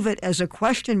leave it as a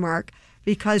question mark,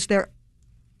 because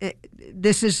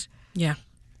this is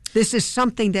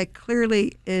something that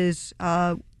clearly is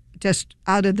just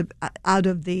out of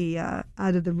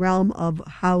the realm of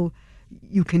how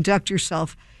you conduct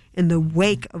yourself in the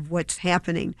wake of what's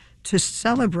happening. To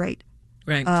celebrate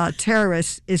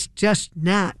terrorists is just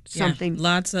not something.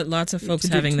 Lots of folks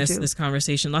having this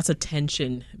conversation. Lots of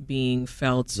tension being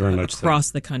felt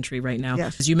across the country right now.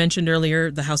 Yes. As you mentioned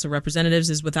earlier, the House of Representatives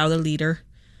is without a leader.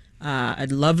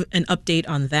 I'd love an update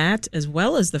on that, as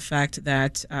well as the fact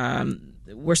that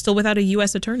we're still without a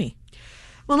U.S. attorney.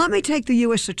 Well, let me take the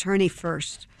U.S. attorney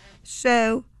first.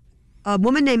 So, a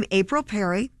woman named April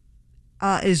Perry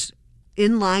is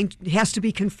in line, has to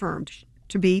be confirmed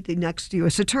to be the next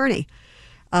U.S. attorney.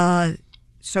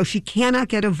 So she cannot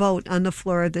get a vote on the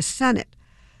floor of the Senate.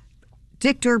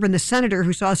 Dick Durbin, the senator,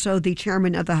 who's also the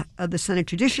chairman of the Senate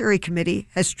Judiciary Committee,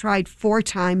 has tried 4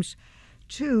 times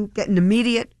to get an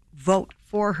immediate vote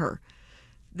for her.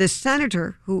 The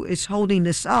senator who is holding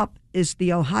this up is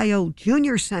the Ohio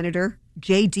junior senator,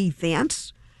 J.D.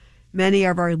 Vance. Many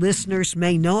of our listeners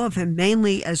may know of him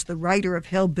mainly as the writer of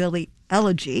Hillbilly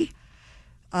Elegy.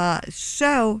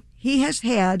 So he has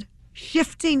had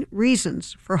shifting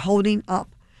reasons for holding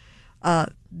up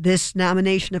this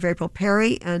nomination of April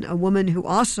Perry, and a woman who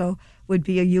also would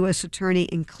be a U.S. attorney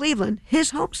in Cleveland,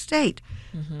 his home state,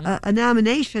 a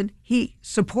nomination he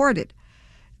supported.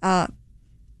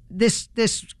 This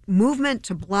movement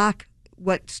to block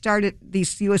what started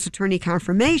these U.S. attorney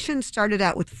confirmations started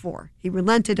out with 4. He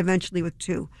relented eventually with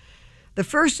 2. The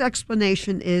first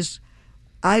explanation is,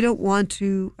 I don't want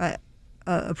to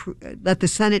let the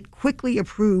Senate quickly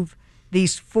approve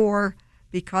these 4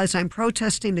 because I'm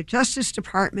protesting the Justice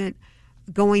Department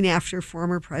going after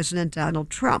former President Donald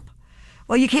Trump.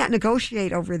 Well, you can't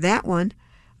negotiate over that one.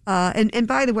 And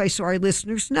by the way, so our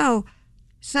listeners know,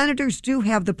 senators do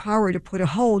have the power to put a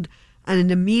hold on an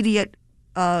immediate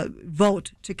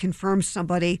vote to confirm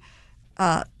somebody.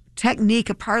 A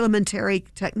parliamentary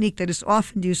technique that is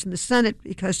often used in the Senate,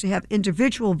 because to have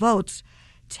individual votes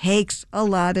takes a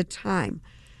lot of time.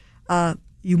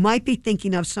 You might be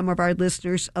thinking of some of our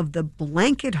listeners of the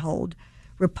blanket hold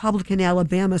Republican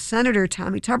Alabama Senator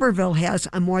Tommy Tuberville has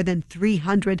on more than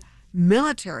 300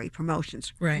 military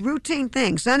promotions. Right. Routine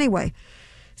things. Anyway,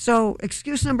 so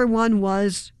excuse number 1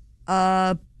 was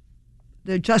the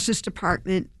Justice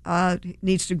Department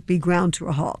needs to be ground to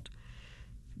a halt.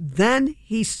 Then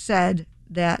he said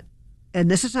that, and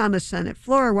this is on the Senate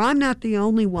floor, well, I'm not the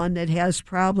only one that has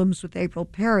problems with April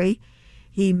Perry.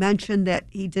 He mentioned that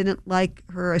he didn't like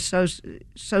her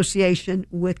association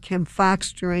with Kim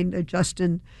Foxx during the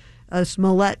Justin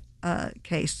Smollett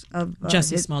case of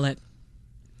Jussie Smollett.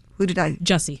 Who did I?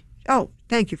 Jussie. Oh,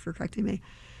 thank you for correcting me.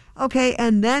 Okay,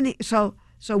 and then so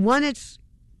one, it's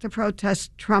to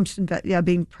protest Trump's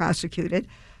being prosecuted.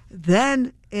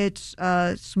 Then it's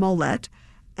Smollett,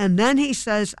 and then he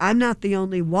says, "I'm not the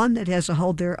only one that has a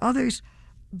hold. There are others."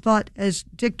 But as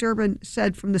Dick Durbin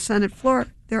said from the Senate floor,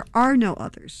 There are no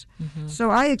others. So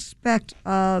I expect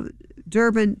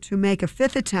Durbin to make a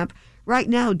fifth attempt. Right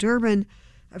now, Durbin,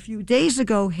 a few days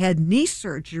ago, had knee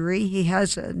surgery. He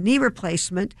has a knee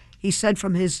replacement, he said,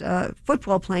 from his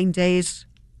football playing days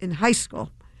in high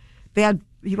school.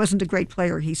 He wasn't a great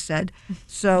player, he said.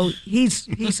 So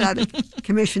he's out of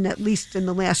commission, at least in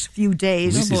the last few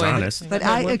days. At least he's honest. But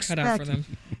I expect,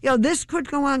 this could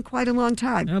go on quite a long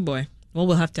time. Oh, boy. Well,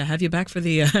 we'll have to have you back for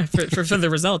the for the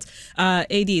results.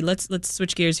 AD, let's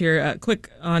switch gears here. Quick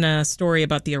on a story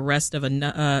about the arrest of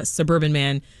a suburban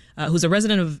man who's a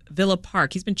resident of Villa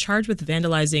Park. He's been charged with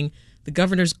vandalizing the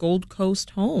governor's Gold Coast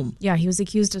home. Yeah, he was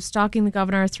accused of stalking the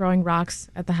governor, throwing rocks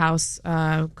at the house,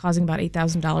 causing about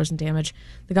 $8,000 in damage.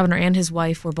 The governor and his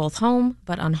wife were both home,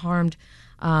 but unharmed.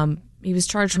 He was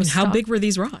charged with... How big were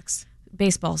these rocks?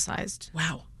 Baseball-sized.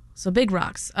 Wow. So big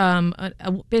rocks.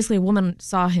 Basically, a woman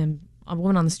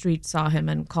on the street saw him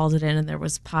and called it in, and there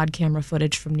was pod camera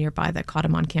footage from nearby that caught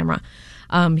him on camera.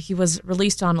 He was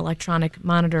released on electronic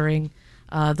monitoring,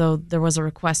 though there was a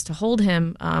request to hold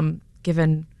him,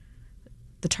 given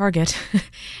the target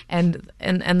and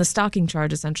the stalking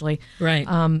charge, essentially. Right.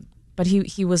 But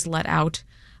he was let out.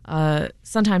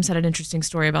 Sun-Times had an interesting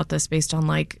story about this based on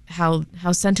like how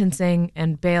sentencing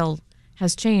and bail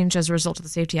has changed as a result of the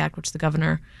Safety Act, which the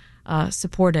governor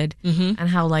supported, and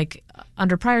how like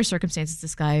under prior circumstances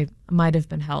this guy might have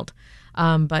been held.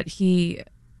 But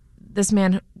this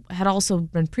man had also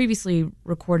been previously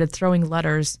recorded throwing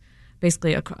letters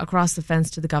basically across the fence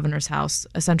to the governor's house,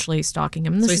 essentially stalking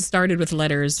him. So he started with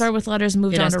letters,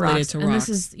 moved on to rocks. And this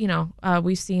is,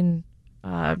 we've seen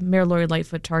Mayor Lori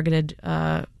Lightfoot targeted.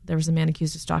 There was a man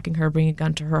accused of stalking her, bringing a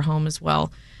gun to her home as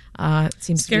well. It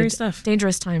seems scary to be stuff.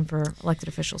 Dangerous time for elected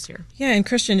officials here. Yeah, and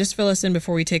Christian, just fill us in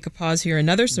before we take a pause here.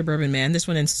 Another suburban man, this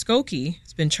one in Skokie,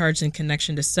 has been charged in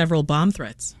connection to several bomb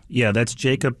threats. Yeah, that's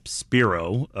Jacob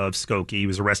Spiro of Skokie. He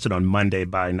was arrested on Monday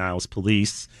by Niles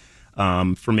police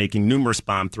for making numerous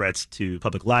bomb threats to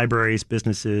public libraries,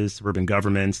 businesses, suburban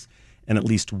governments, and at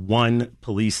least one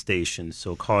police station,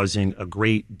 so causing a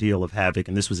great deal of havoc.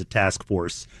 And this was a task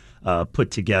force put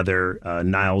together.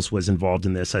 Niles was involved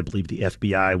in this. I believe the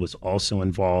FBI was also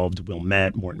involved,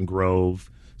 Wilmette, Morton Grove,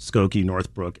 Skokie,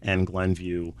 Northbrook, and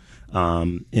Glenview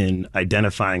in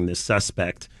identifying this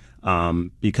suspect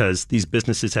because these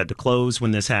businesses had to close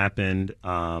when this happened.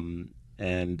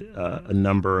 And a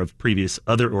number of previous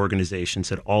other organizations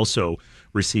had also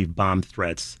received bomb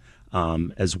threats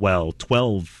as well.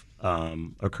 12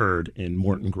 occurred in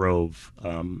Morton Grove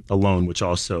alone, which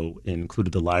also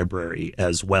included the library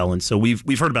as well. And so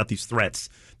we've heard about these threats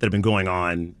that have been going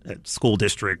on at school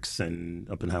districts and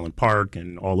up in Highland Park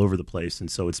and all over the place. And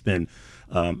so it's been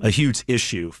a huge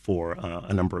issue for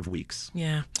a number of weeks.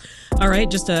 Yeah. All right,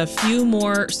 just a few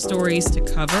more stories to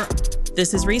cover.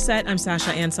 This is Reset. I'm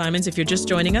Sasha Ann Simons. If you're just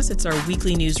joining us, it's our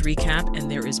weekly news recap, and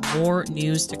there is more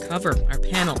news to cover. Our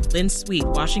panel, Lynn Sweet,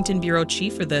 Washington Bureau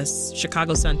Chief for the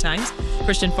Chicago Sun-Times,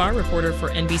 Christian Farr, reporter for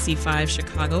NBC5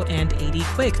 Chicago, and A.D.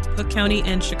 Quigg, Cook County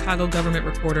and Chicago government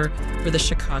reporter for the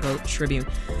Chicago Tribune.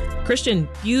 Christian,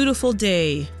 beautiful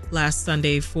day last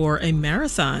Sunday for a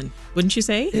marathon, wouldn't you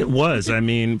say? It was. I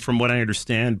mean, from what I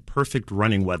understand, perfect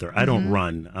running weather. I don't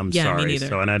run. I'm sorry. Me neither.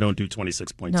 So, and I don't do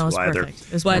 26.2 no, it's either.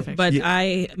 Perfect. It's perfect. But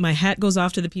my hat goes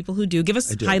off to the people who do. Give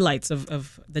us highlights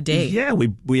of the day. Yeah,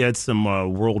 we had some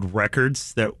world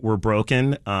records that were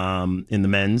broken in the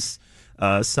men's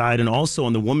side, and also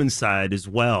on the women's side as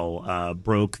well.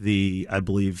 Broke I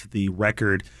believe the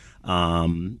record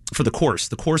for the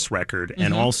course record,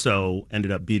 and also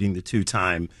ended up beating the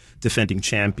two-time defending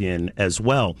champion as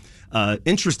well.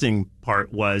 Interesting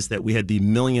part was that we had the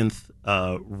millionth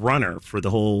runner for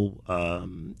the whole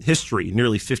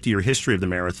nearly 50-year history of the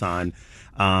marathon.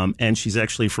 And she's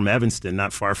actually from Evanston,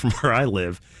 not far from where I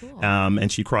live. Cool.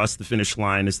 And she crossed the finish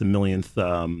line as the millionth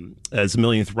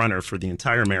runner for the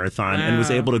entire marathon, and was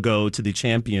able to go to the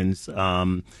champions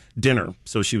dinner.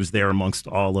 So she was there amongst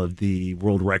all of the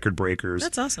world record breakers.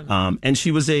 That's awesome. And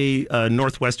she was a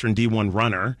Northwestern D1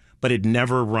 runner, but had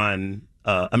never run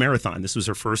a marathon. This was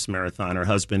her first marathon. Her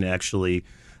husband actually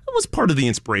was part of the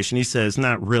inspiration. He says,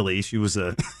 not really. She was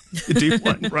a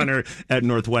D1 runner at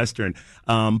Northwestern.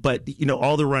 But,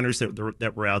 all the runners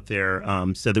that were out there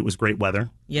said it was great weather.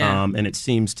 Yeah. And it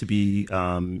seems to be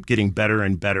getting better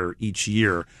and better each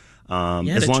year.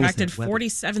 It attracted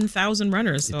 47,000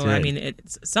 runners. So, I mean,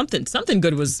 it's something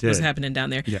good was happening down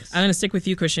there. Yes. I'm going to stick with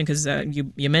you, Christian, because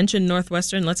you mentioned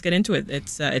Northwestern. Let's get into it.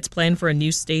 It's playing for a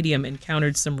new stadium,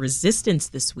 encountered some resistance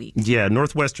this week. Yeah,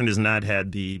 Northwestern has not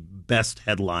had the best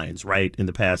headlines, right, in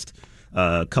the past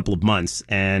a couple of months.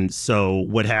 And so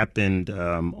what happened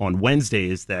on Wednesday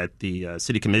is that the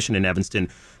City Commission in Evanston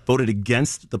voted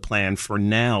against the plan for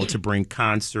now to bring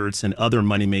concerts and other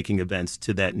money-making events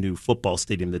to that new football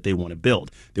stadium that they want to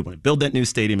build. They want to build that new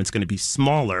stadium. It's going to be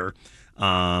smaller,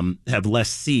 have less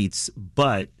seats,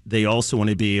 but they also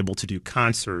want to be able to do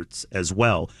concerts as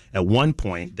well. At one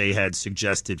point, they had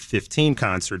suggested 15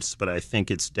 concerts, but I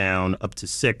think it's down up to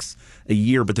 6 a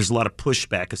year. But there's a lot of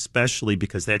pushback, especially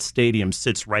because that stadium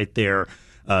sits right there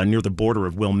near the border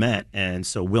of Wilmette. And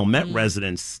so Wilmette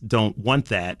residents don't want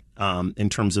that in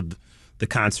terms of the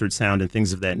concert sound and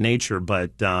things of that nature.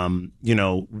 But,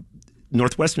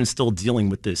 Northwestern is still dealing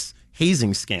with this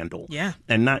hazing scandal. Yeah.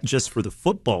 And not just for the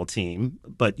football team,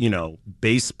 but,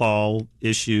 baseball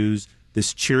issues,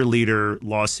 this cheerleader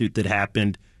lawsuit that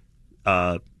happened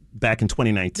back in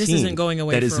 2019. This isn't going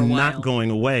away That for is a while. not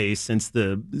going away since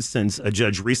a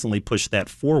judge recently pushed that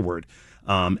forward,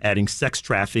 adding sex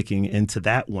trafficking into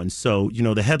that one. So,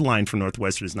 the headline for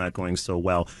Northwestern is not going so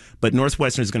well. But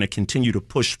Northwestern is going to continue to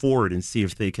push forward and see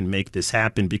if they can make this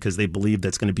happen because they believe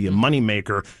that's going to be a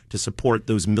moneymaker to support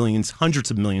those millions,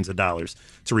 hundreds of millions of dollars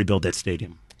to rebuild that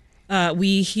stadium.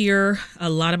 We hear a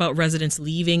lot about residents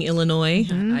leaving Illinois.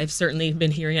 I've certainly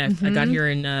been hearing. I got here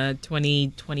in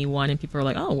 2021, and people are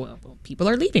like, "Oh, well, people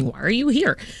are leaving. Why are you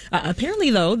here?" Apparently,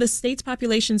 though, the state's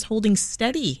population is holding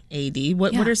steady. AD,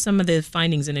 what are some of the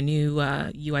findings in a new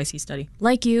UIC study?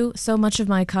 Like you, so much of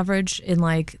my coverage in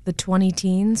the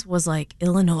 20-teens was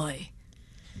Illinois.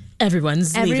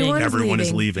 Everyone's leaving. Everyone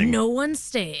is leaving. No one's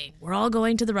staying. We're all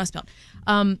going to the Rust Belt.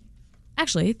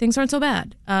 Actually, things aren't so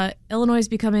bad. Illinois is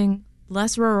becoming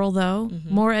less rural, though,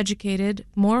 more educated,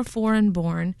 more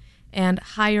foreign-born, and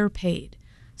higher paid.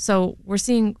 So we're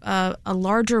seeing a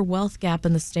larger wealth gap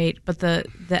in the state, but the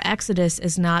exodus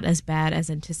is not as bad as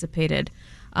anticipated.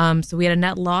 So we had a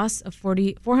net loss of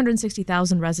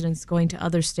 460,000 residents going to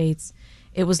other states.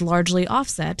 It was largely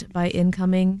offset by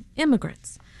incoming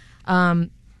immigrants.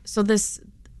 So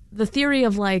the theory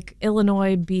of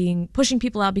Illinois pushing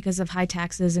people out because of high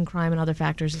taxes and crime and other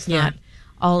factors is not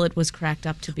all it was cracked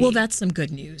up to be. Well, that's some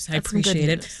good news. I appreciate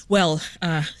it. Well,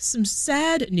 some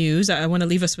sad news. I want to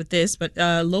leave us with this, but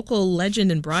local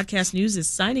legend and broadcast news is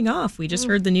signing off. We just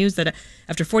heard the news that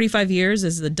after 45 years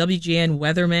as the WGN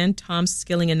weatherman, Tom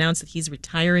Skilling announced that he's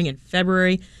retiring in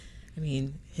February. I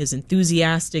mean, his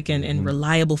enthusiastic and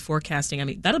reliable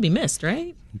forecasting, that'll be missed,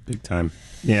 right? Big time.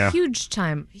 Yeah. Huge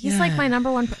time. He's my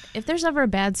number one. If there's ever a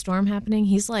bad storm happening,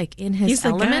 he's in his He's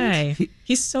element. The guy.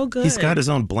 He's so good. He's got his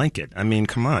own blanket.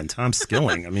 Come on, Tom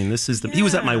Skilling. This is he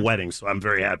was at my wedding, so I'm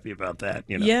very happy about that.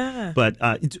 Yeah. But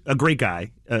a great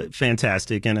guy,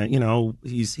 fantastic, and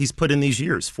he's put in these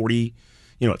years, 40.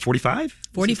 At 45?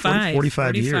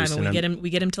 45 years. And we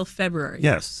get him till February.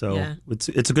 Yes, so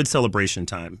it's a good celebration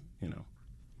time,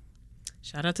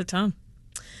 Shout out to Tom.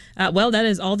 Well, that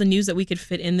is all the news that we could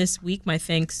fit in this week. My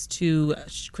thanks to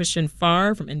Christian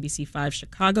Farr from NBC5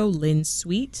 Chicago, Lynn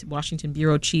Sweet, Washington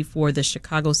Bureau Chief for the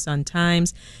Chicago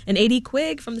Sun-Times, and A.D.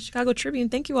 Quigg from the Chicago Tribune.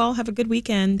 Thank you all. Have a good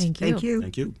weekend. Thank you.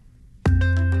 Thank you.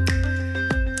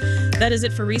 That is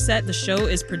it for Reset. The show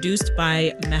is produced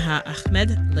by Meha Ahmed,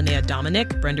 Linnea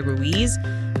Dominic, Brenda Ruiz,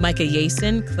 Micah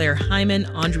Yason, Claire Hyman,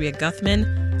 Andrea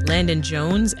Guthman, Landon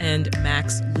Jones, and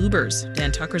Max Lubers.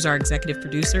 Dan Tucker's our executive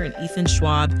producer, and Ethan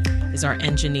Schwab is our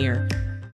engineer.